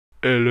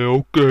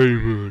Hello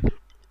Gaming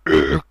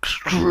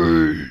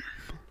Extreme.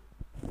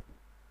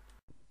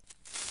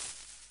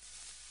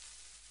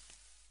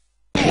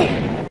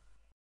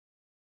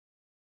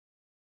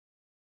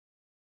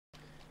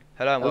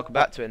 Hello and welcome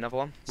back to another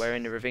one. We're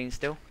in the ravine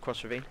still,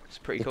 cross ravine. It's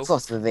pretty cool.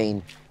 Cross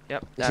ravine.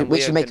 Yep.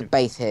 We should make a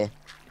base here.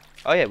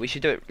 Oh yeah, we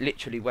should do it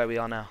literally where we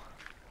are now.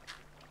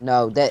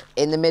 No,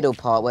 in the middle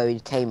part where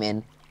we came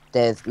in,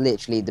 there's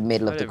literally the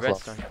middle of the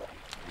cross, redstone.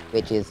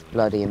 which is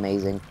bloody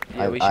amazing.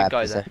 Yeah, we should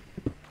go there.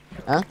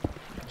 Huh?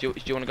 Do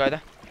you want to go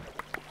there?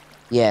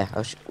 Yeah.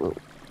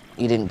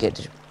 You didn't get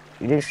to.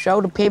 You didn't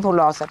show the people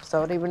last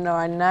episode, even though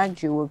I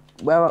nagged you.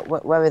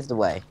 Where is the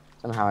way? I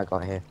don't know how I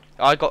got here.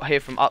 I got here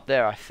from up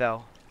there. I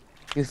fell.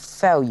 You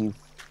fell, you.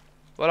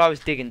 Well, I was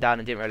digging down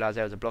and didn't realise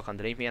there was a block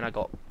underneath me, and I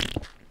got.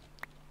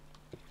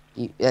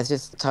 Let's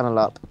just tunnel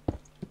up.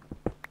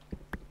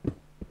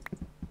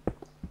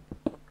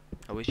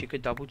 I wish you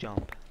could double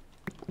jump.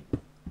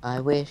 I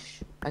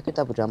wish I could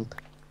double jump,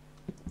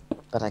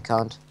 but I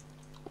can't.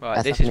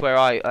 Right, this is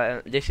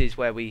where this is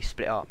where we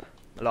split up.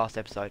 The last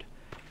episode.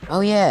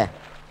 Oh yeah.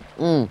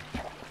 Oh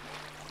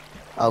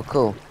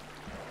cool.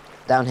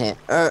 Down here.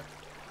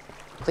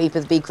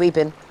 Creepers be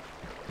creeping.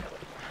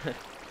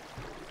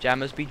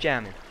 Jammers be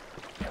jamming.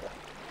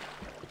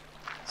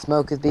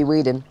 Smokers be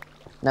weeding.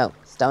 No,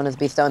 stoners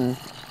be stoning.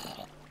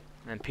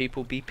 And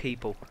people be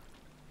people.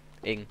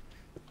 Ing.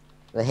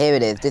 Well, here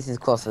it is. This is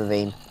Cross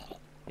Ravine.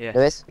 Yeah.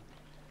 Lewis,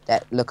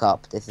 look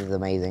up. This is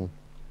amazing.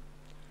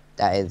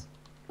 That is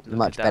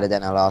much better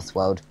than our last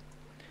world.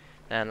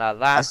 And like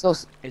that.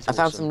 I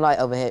found some light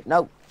over here.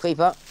 No,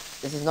 creeper.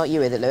 This is not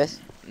you, is it,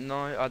 Lewis?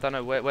 No, I don't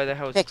know where the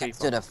hell is the Pickaxe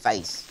creeper. to the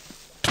face.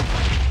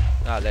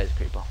 Ah, there's a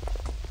creeper.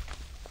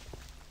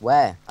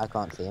 Where? I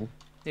can't see him.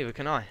 Neither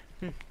can I.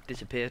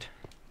 Disappeared.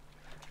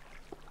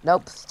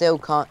 Nope. Still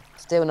can't.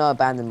 Still no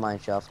abandoned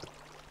mineshaft.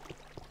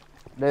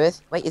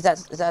 Lewis, wait. Is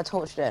that a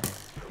torch there?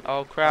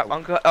 Oh crap!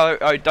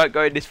 Oh, don't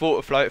go in this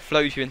water flow. It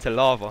flows you into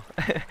lava.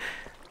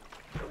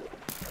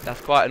 That's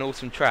quite an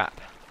awesome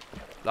trap.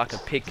 Like a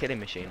pig killing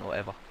machine or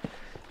whatever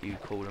you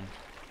call them.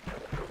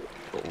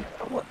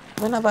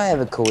 When have I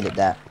ever called it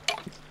that?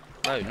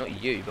 No,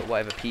 not you, but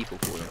whatever people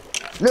call them.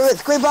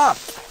 Lewis, creeper!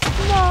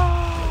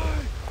 No!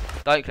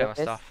 Don't clear my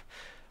stuff.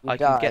 I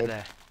can get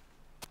there.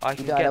 I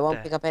can get there. I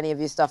won't pick up any of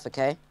your stuff,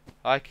 okay?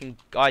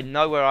 I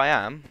know where I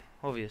am,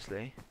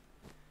 obviously.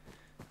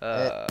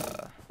 Where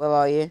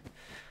are you?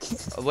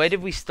 Where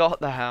did we start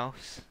the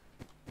house?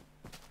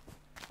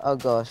 Oh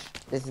gosh,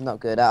 this is not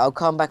good. I'll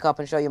come back up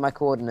and show you my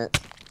coordinates.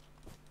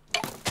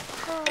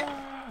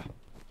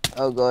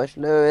 Oh gosh,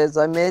 Lewis,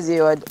 I miss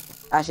you.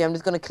 Actually, I'm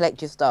just gonna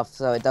collect your stuff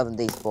so it doesn't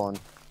despawn.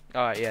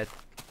 Alright, yeah.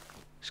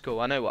 It's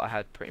cool. I know what I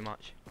had pretty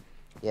much.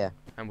 Yeah.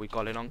 And we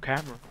got it on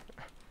camera.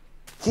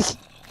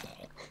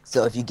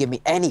 So if you give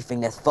me anything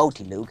that's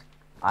faulty, Luke,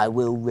 I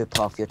will rip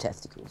off your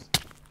testicles.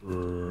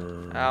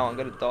 Ow, I'm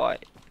gonna die.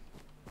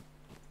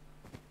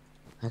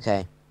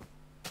 Okay.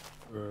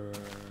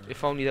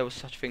 If only there was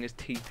such a thing as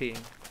TPing.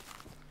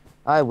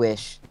 I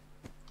wish.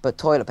 But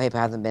toilet paper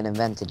hasn't been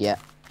invented yet.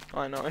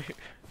 I know.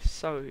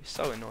 So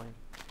annoying.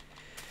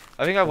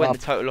 I think I went the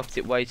total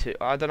opposite way to.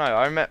 I don't know.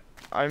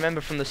 I remember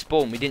from the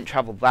spawn we didn't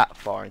travel that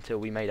far until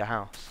we made a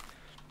house.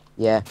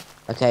 Yeah.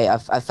 Okay.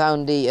 I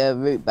found the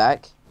route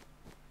back.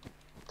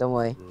 Don't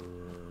worry.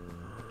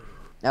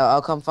 No,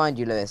 I'll come find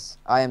you, Lewis.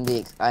 I am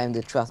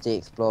the trusty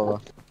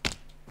explorer.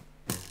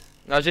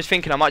 I was just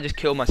thinking I might just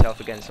kill myself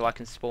again so I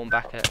can spawn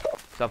back at it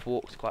because I've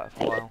walked quite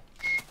a while.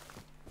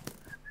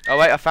 Oh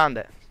wait, I found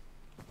it.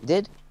 You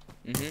did?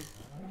 Mhm.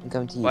 I'm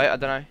coming to you. Wait, I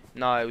don't know.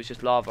 No, it was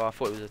just lava. I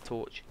thought it was a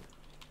torch.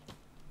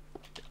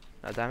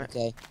 Oh damn it.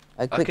 Okay.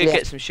 I could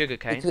get some sugar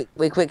cane.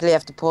 We quickly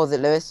have to pause it,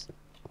 Lewis.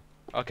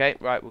 Okay,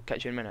 right. We'll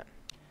catch you in a minute.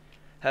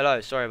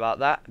 Hello. Sorry about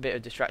that. A bit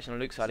of distraction on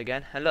Luke's side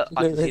again. And look,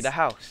 I can see the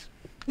house.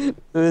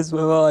 Lewis,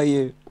 where are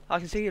you? I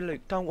can see you,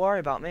 Luke. Don't worry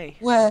about me.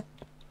 Where?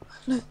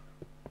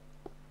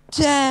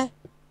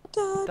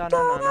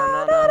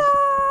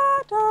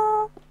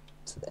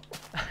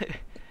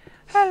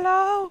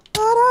 Hello.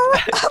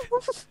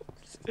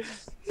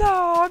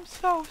 No, I'm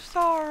so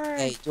sorry.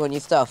 Hey, do you want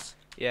your stuff?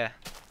 Yeah.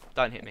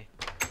 Don't hit me.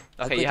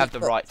 Okay, you have the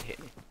right to hit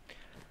me.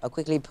 I'll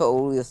quickly put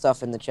all your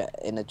stuff in the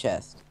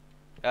chest.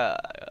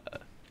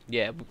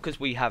 Yeah, because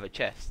we have a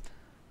chest.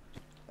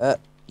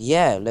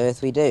 Yeah,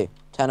 Lewis, we do.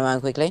 Turn around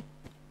quickly.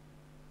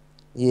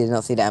 You did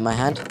not see that in my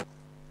hand?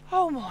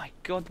 Oh my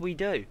god, we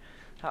do.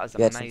 That was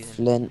You had some amazing.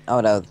 flint.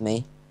 Oh, that was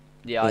me.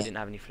 Yeah, I didn't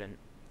have any flint.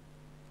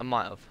 I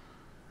might have.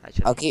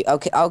 Actually.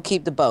 I'll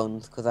keep the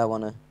bones because I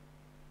wanna.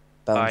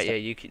 Alright, yeah,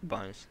 you keep the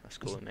bones. That's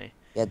cool with me.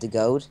 You had the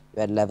gold. You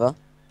had leather.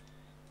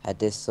 Had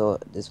this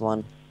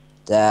one,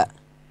 that.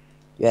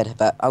 You had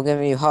about. I'm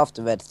giving you half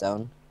the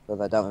redstone because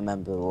I don't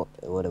remember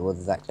what it was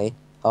exactly.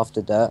 Half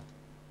the dirt.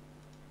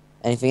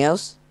 Anything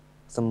else?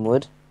 Some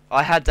wood.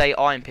 I had a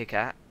iron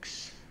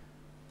pickaxe.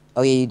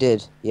 Oh yeah, you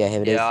did. Yeah,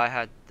 here it is. Yeah, I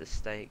had the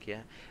steak.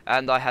 Yeah,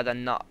 and I had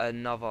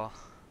another.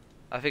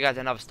 I think I had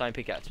another stone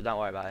pickaxe, but don't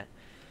worry about it.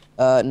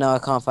 No, I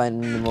can't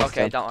find any more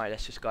Okay, stuff. don't worry.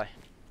 Let's just go. Do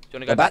you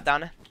want to go back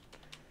down there?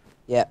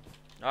 Yeah.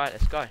 Alright,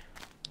 let's go.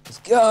 Let's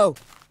go.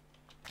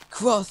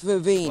 Cross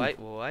ravine. Wait.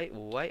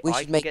 We I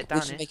should can make get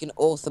down here. an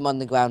awesome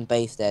underground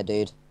base there,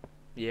 dude.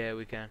 Yeah,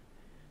 we can.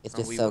 It's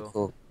And just we so will.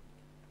 cool.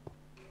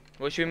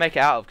 What should we make it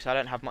out of? Because I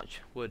don't have much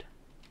wood.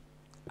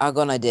 I've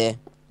got an idea.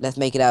 Let's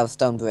make it out of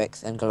stone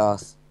bricks and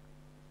glass.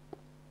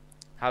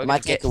 How are It we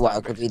might gonna get take a while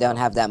stone because bricks we as don't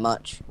well? have that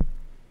much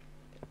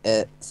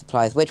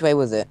supplies. Which way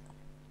was it?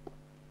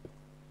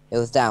 It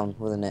was down,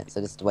 wasn't it?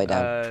 So this is the way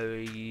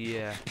down.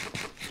 Yeah.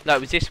 No,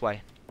 it was this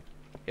way.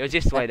 It was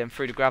this way, then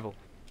through the gravel.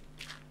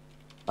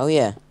 Oh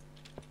yeah.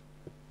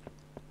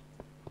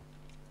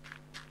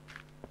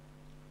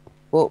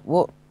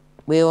 What?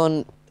 We're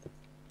on.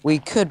 We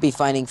could be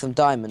finding some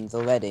diamonds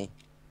already.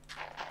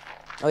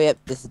 Oh yep,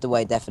 this is the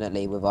way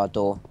definitely with our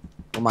door,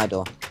 or my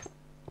door.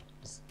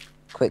 Just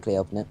quickly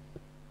open it.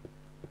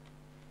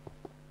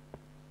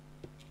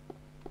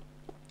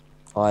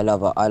 Oh, I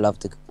love it. I love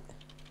the.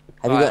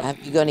 Have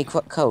you got any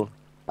coal?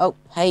 Oh,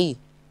 hey.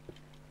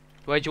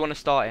 Where do you want to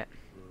start it?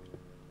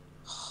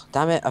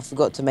 Damn it! I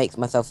forgot to make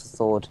myself a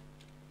sword.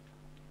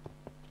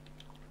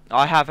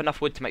 I have enough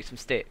wood to make some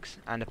sticks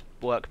and a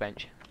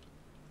workbench.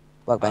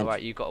 Workbench. Oh,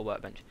 right, you got a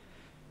workbench.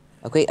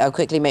 I'll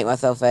quickly make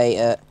myself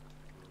a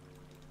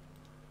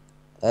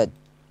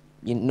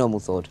normal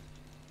sword.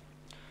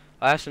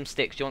 I have some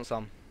sticks. Do you want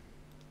some?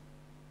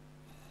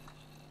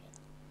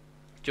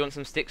 Do you want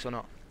some sticks or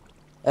not?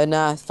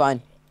 Nah, it's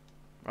fine.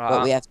 Right.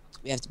 But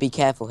we have to be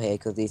careful here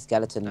because these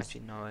skeletons.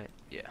 Actually, no.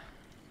 Yeah.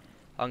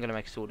 I'm gonna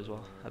make a sword as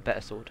well. A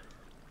better sword.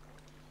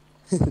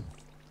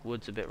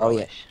 Wood's a bit Oh,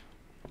 yeah. rubbish.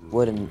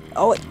 Wooden.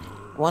 Oh, wait.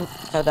 One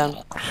fell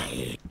down.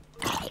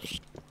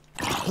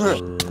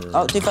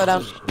 Oh, two fell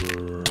down.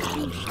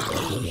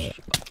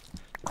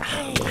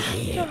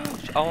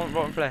 I want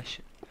rotten flesh.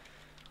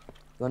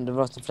 You want the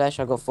rotten flesh?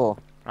 I got 4.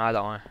 I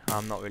don't know.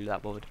 I'm not really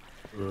that bothered.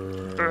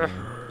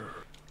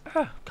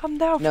 Come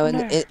down No,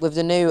 from there. with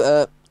the new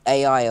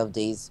AI of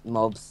these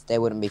mobs, they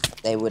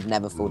would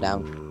never fall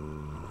down.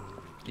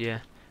 Yeah.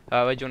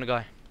 Where do you want to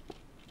go?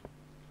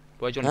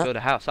 Where do you want to build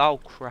a house? Oh,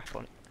 crap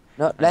on it.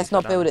 No, let's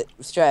not build it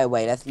straight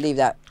away. Let's leave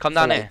that. Come for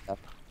down later. here.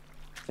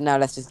 For now,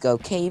 let's just go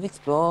cave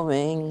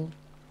exploring.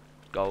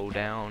 Go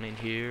down in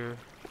here.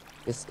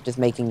 Just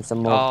making some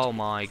more. Oh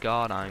my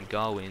god, I'm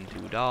going to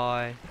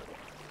die.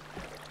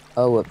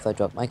 Oh, whoops! I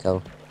dropped my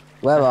coal.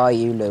 Where are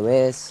you,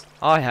 Lewis?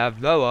 I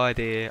have no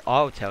idea.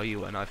 I'll tell you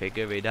when I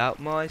figure it out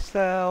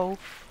myself.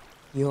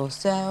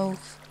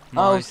 Yourself.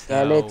 Oh, Myself.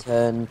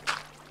 skeleton.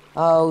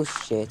 Oh,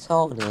 shit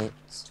on it.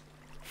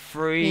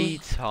 3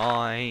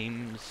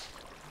 times.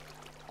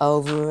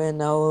 Over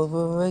and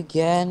over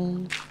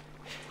again.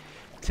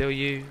 Till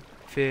you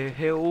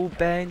feel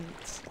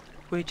bent,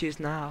 which is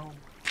now.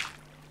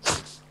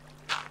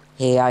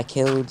 Here I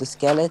killed the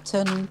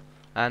skeleton.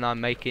 And I'm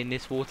making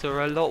this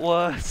water a lot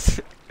worse.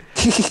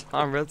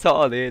 I'm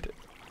retarded.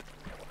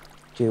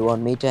 Do you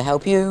want me to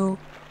help you?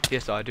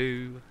 Yes, I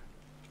do.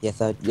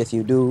 Yes,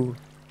 you do.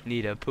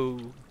 Need a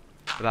poo.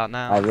 About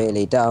now. I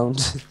really don't.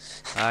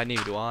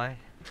 Neither do I.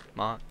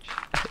 Much.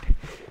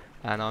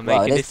 And I'm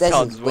Wow, making this this is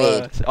tons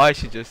weird. worse. I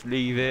should just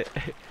leave it.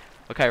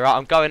 Okay, right,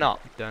 I'm going up.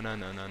 No.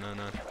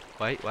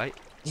 Wait. No.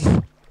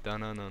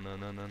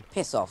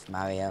 Piss off,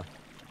 Mario.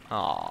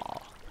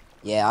 Aww.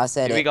 Yeah, I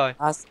said Here we it. go.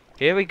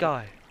 Here we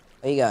go.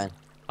 Where you going?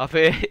 Up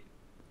here.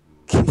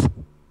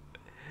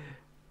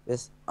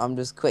 I'm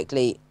just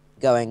quickly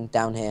going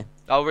down here.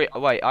 Oh, wait,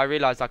 I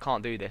realised I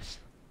can't do this.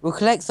 We'll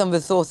collect some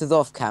resources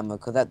off camera,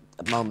 because at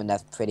the moment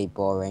that's pretty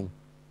boring.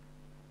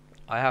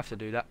 I have to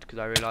do that because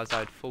I realised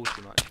I'd fall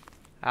too much.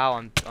 Ow,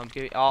 I'm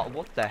giving. Oh,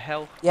 what the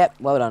hell? Yep,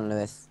 well done,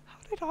 Lewis. How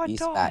did I You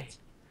die? spat.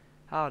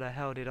 How the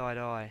hell did I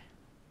die?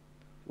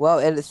 Well,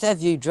 it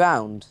says you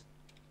drowned.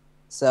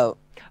 So.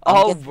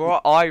 Oh,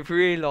 right, I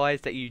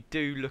realised that you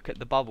do look at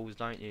the bubbles,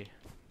 don't you?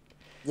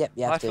 Yep,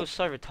 you have I to. feel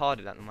so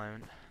retarded at the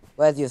moment.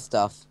 Where's your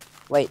stuff?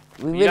 Wait,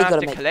 we You really don't gotta have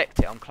to make. collect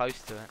it, I'm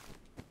close to it.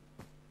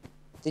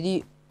 Did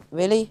you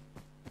really?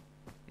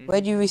 Mm.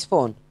 Where'd you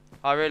respawn?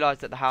 I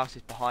realised that the house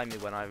is behind me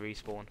when I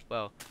respawned.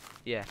 Well,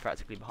 yeah,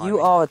 practically behind me.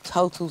 You are a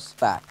total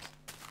spack.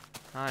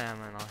 I am,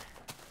 and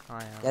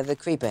I am. There's a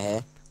creeper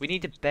here. We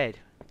need a bed,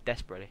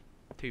 desperately.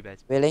 2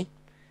 beds. Really?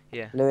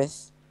 Yeah.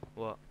 Lewis?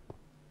 What?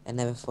 I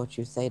never thought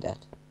you'd say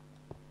that.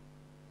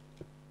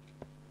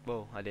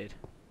 Well, I did.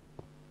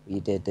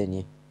 You did, didn't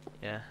you?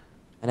 Yeah.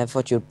 I never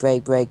thought you'd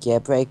break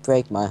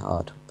my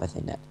heart by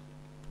saying that.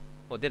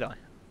 What did I?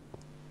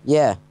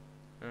 Yeah.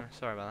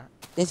 Sorry about that.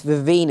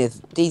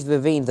 These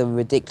ravines are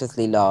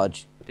ridiculously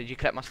large. Did you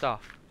collect my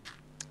stuff?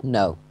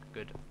 No.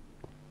 Good.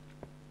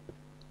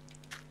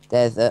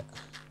 There's a.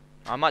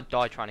 I might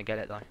die trying to get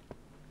it though.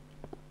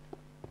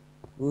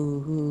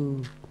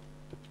 Woohoo.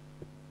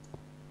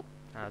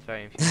 That's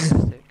very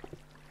enthusiastic.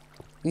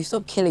 You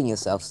stop killing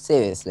yourself,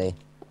 seriously.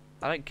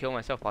 I don't kill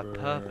myself by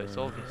purpose,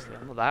 obviously.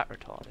 I'm not that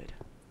retarded.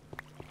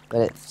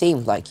 But it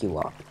seems like you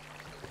are.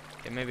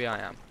 Yeah, maybe I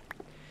am.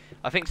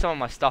 I think some of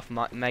my stuff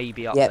may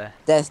be up Yep, there.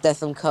 there's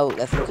some coal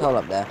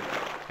up there.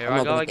 Here I'm I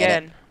not go gonna get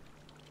again.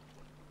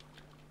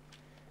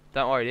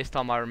 Don't worry, this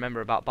time I remember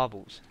about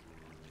bubbles.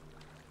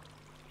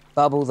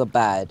 Bubbles are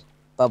bad.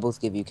 bubbles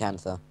give you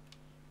cancer.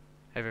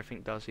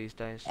 Everything does these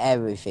days.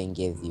 Everything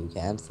gives you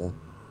cancer.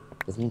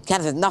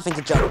 Cancer's nothing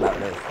to joke about,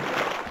 Luke.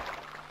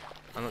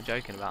 I'm not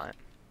joking about it.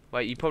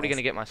 Wait, you're probably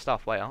gonna get my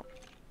stuff. Wait up.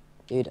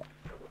 Dude.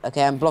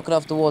 Okay, I'm blocking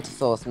off the water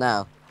source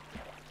now.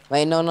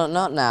 Wait, no,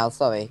 not now.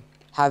 Sorry.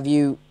 Have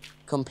you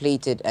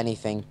completed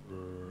anything?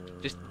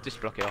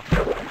 Just block it off.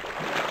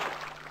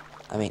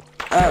 I mean,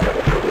 oh,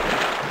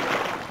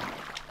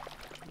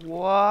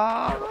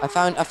 What?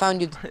 I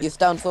found your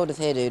stone sword is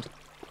here, dude.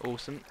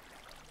 Awesome.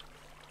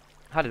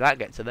 How did that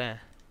get to there?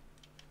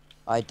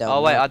 I don't.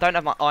 Oh wait, know. I don't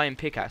have my iron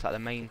pickaxe, like the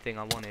main thing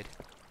I wanted.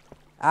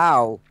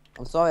 Ow!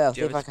 I'm sorry. I'll Do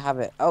see you if have I can have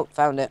it. Oh,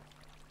 found it.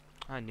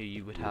 I knew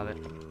you would have it.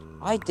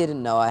 I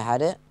didn't know I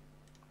had it.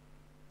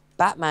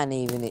 Batman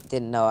even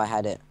didn't know I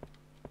had it.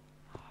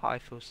 I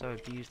feel so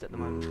abused at the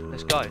moment.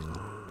 Let's go.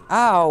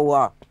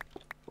 Ow!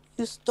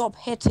 You stop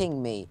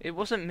hitting me. It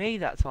wasn't me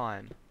that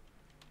time.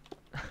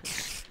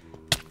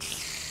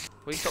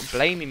 Will you stop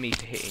blaming me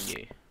for hitting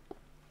you?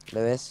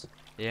 Lewis,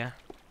 Yeah.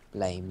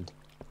 blamed.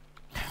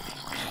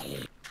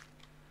 I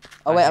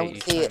Oh wait,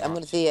 hate you so I'm gonna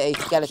much. see a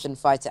skeleton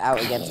fight it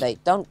out against a.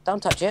 Don't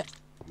touch it.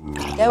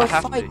 They were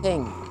have to.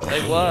 fighting.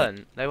 They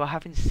weren't. They were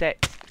having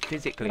sex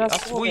physically. But I I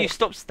saw swore you it.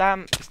 stopped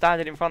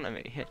standing in front of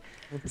me.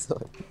 I'm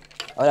sorry.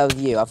 Oh, that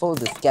was you. I thought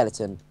it was a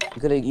skeleton.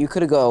 You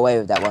could have got away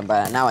with that one,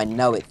 but now I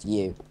know it's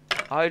you.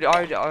 I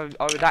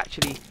would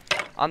actually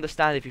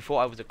understand if you thought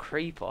I was a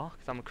creeper,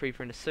 because I'm a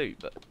creeper in a suit.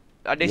 But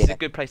this is Yeah. a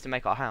good place to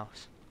make our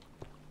house.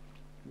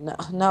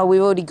 No,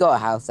 we've already got a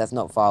house that's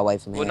not far away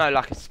from here. Well, no,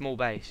 like a small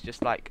base,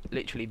 just like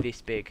literally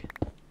this big.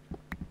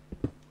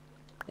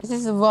 This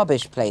is a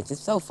rubbish place.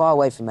 It's so far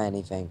away from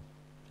anything.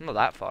 Not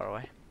that far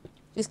away.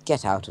 Just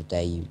get out of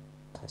there, you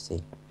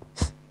pussy.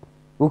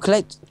 We'll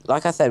collect,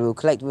 like I said, we'll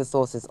collect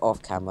resources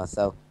off camera,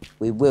 so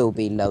we will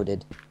be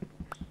loaded.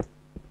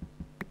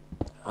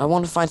 I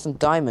want to find some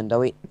diamond. Are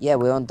we? Yeah,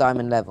 we're on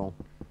diamond level.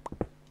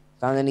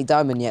 Found any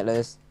diamond yet,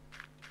 Lewis?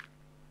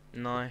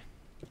 No,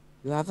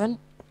 You haven't?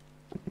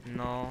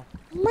 no.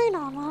 Me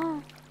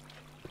no.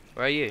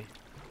 Where are you?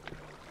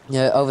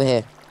 Yeah, over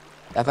here.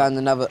 I found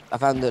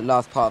the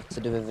last part to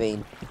the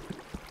ravine.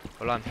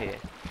 Well, I'm here.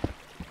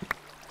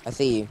 I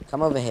see you.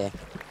 Come over here.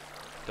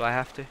 Do I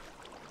have to?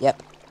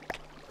 Yep.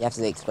 You have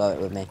to explore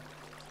it with me.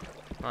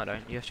 No, I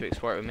don't. You have to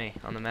explore it with me.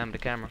 I'm the man with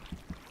the camera.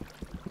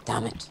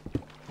 Damn it.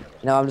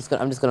 No, I'm just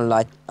gonna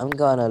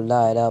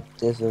light up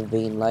this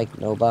ravine like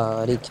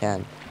nobody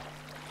can.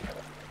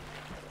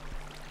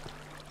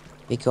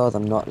 Because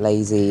I'm not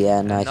lazy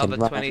and I can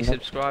Another run. 20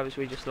 subscribers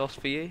we just lost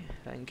for you.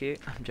 Thank you.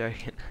 I'm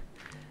joking.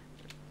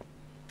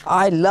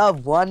 I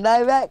love One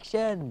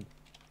Direction.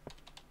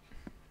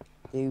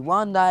 The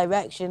One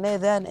Direction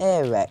is an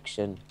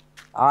erection,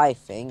 I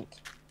think.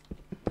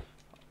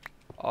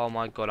 Oh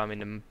my god, I'm in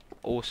the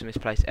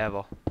awesomest place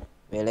ever.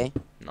 Really?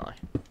 No.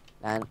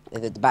 And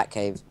is it the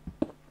Batcave?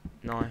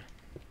 No.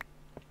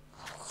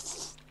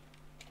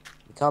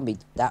 It can't be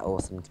that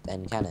awesome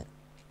then, can it?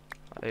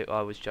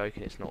 I was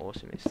joking. It's not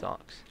awesome. It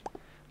sucks.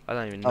 I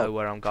don't even know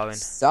where I'm going.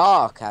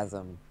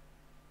 Sarcasm.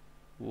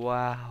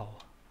 Wow.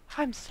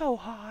 I'm so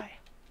high.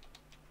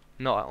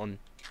 Not on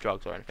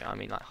drugs or anything. I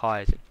mean like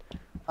high as in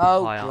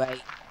Oh, high up.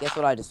 great. Guess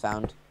what I just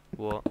found?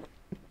 What?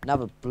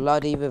 Another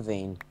bloody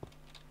ravine.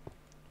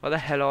 Where the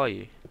hell are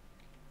you?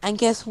 And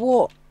guess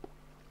what?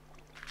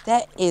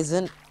 There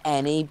isn't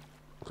any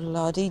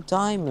bloody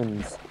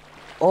diamonds.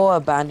 Or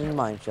abandoned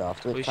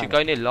mineshaft. We should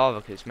go near lava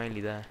because it's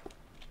mainly there.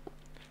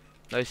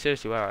 No,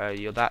 seriously, where are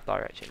you? You're that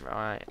direction,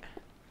 right?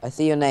 I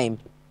see your name.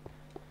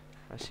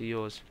 I see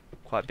yours.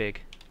 Quite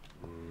big.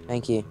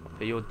 Thank you.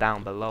 But you're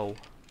down below.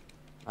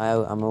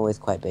 I'm always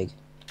quite big.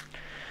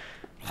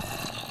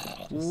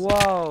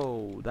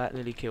 Whoa! That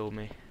nearly killed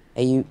me.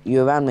 Hey,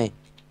 you around me?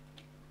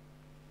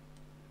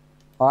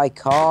 I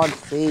can't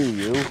see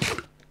you.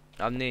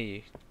 I'm near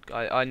you.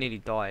 I nearly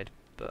died,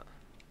 but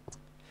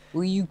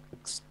Will you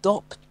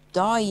stop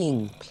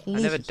dying, please?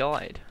 I never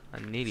died. I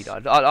nearly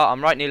died.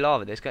 I'm right near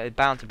lava. There's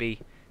bound to be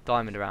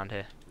diamond around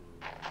here.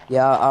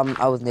 Yeah,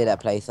 I was near that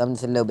place. I'm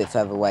just a little bit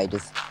further away,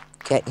 just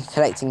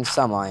collecting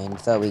some iron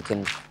so we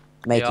can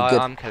make Yeah, a good,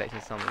 I'm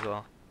collecting some as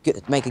well.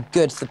 make a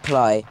good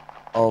supply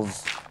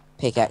of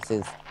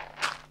pickaxes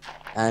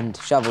and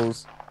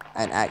shovels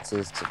and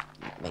axes to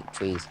make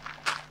trees.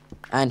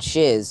 And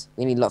shears.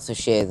 We need lots of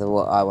shears of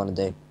what I want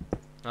to do.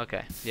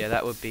 Okay, yeah,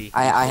 that would be.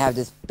 I have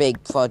this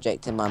big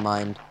project in my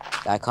mind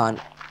that I can't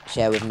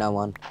share with no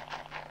one.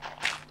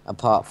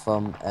 Apart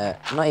from,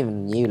 not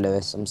even you,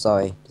 Lewis. I'm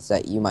sorry. Just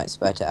that you might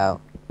spurt it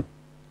out.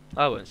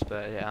 I wouldn't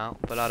spurt it out,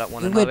 but I don't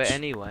want to You know would. it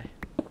anyway.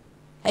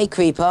 Hey,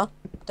 creeper.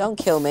 Don't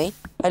kill me.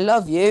 I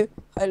love you.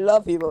 I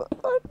love you. But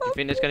Do you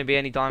think there's going to be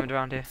any diamond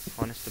around here?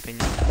 Honest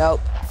opinion. Nope.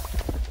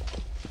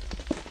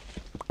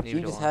 Neither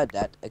You do just I. heard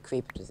that. A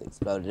creeper just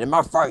exploded in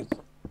my face.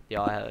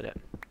 Yeah, I heard it.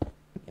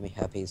 Give me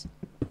herpes.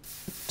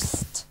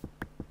 Psst.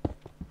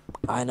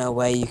 I know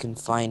where you can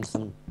find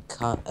some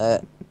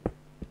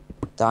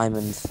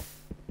diamonds.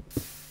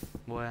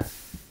 Where?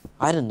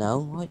 I don't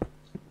know.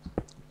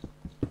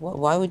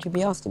 Why would you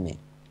be asking me?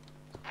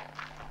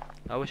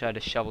 I wish I had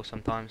a shovel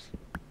sometimes.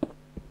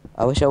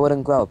 I wish I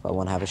wouldn't grow up. I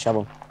want to have a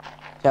shovel.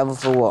 Shovel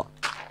for what?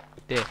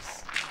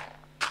 This.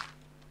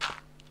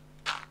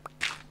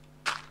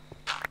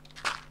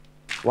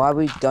 Why are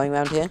we going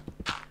around here?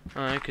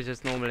 Oh, because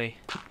there's normally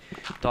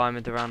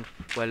diamond around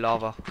where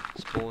lava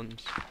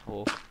spawns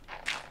or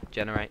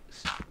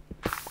generates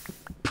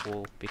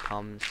or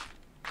becomes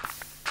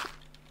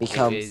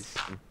or is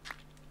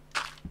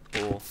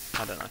or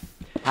I don't know.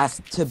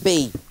 Has to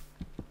be.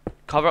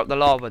 Cover up the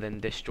lava, then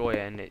destroy it,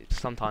 and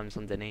it's sometimes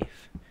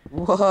underneath.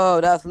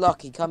 Whoa, that's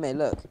lucky. Come here,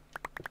 look.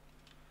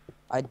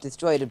 I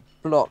destroyed a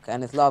block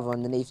and it's lava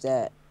underneath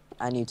there,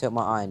 and you took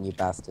my iron, you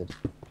bastard.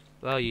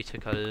 Well, you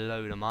took a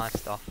load of my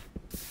stuff.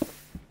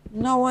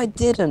 No, I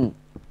didn't.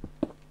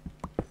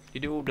 You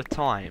do all the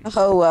time.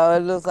 Oh well,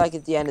 it looks like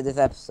it's the end of this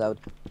episode.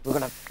 We're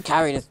gonna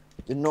carry this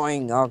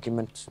annoying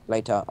argument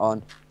later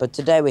on, but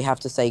today we have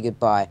to say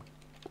goodbye.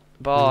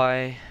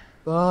 Bye.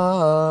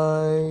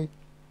 Bye.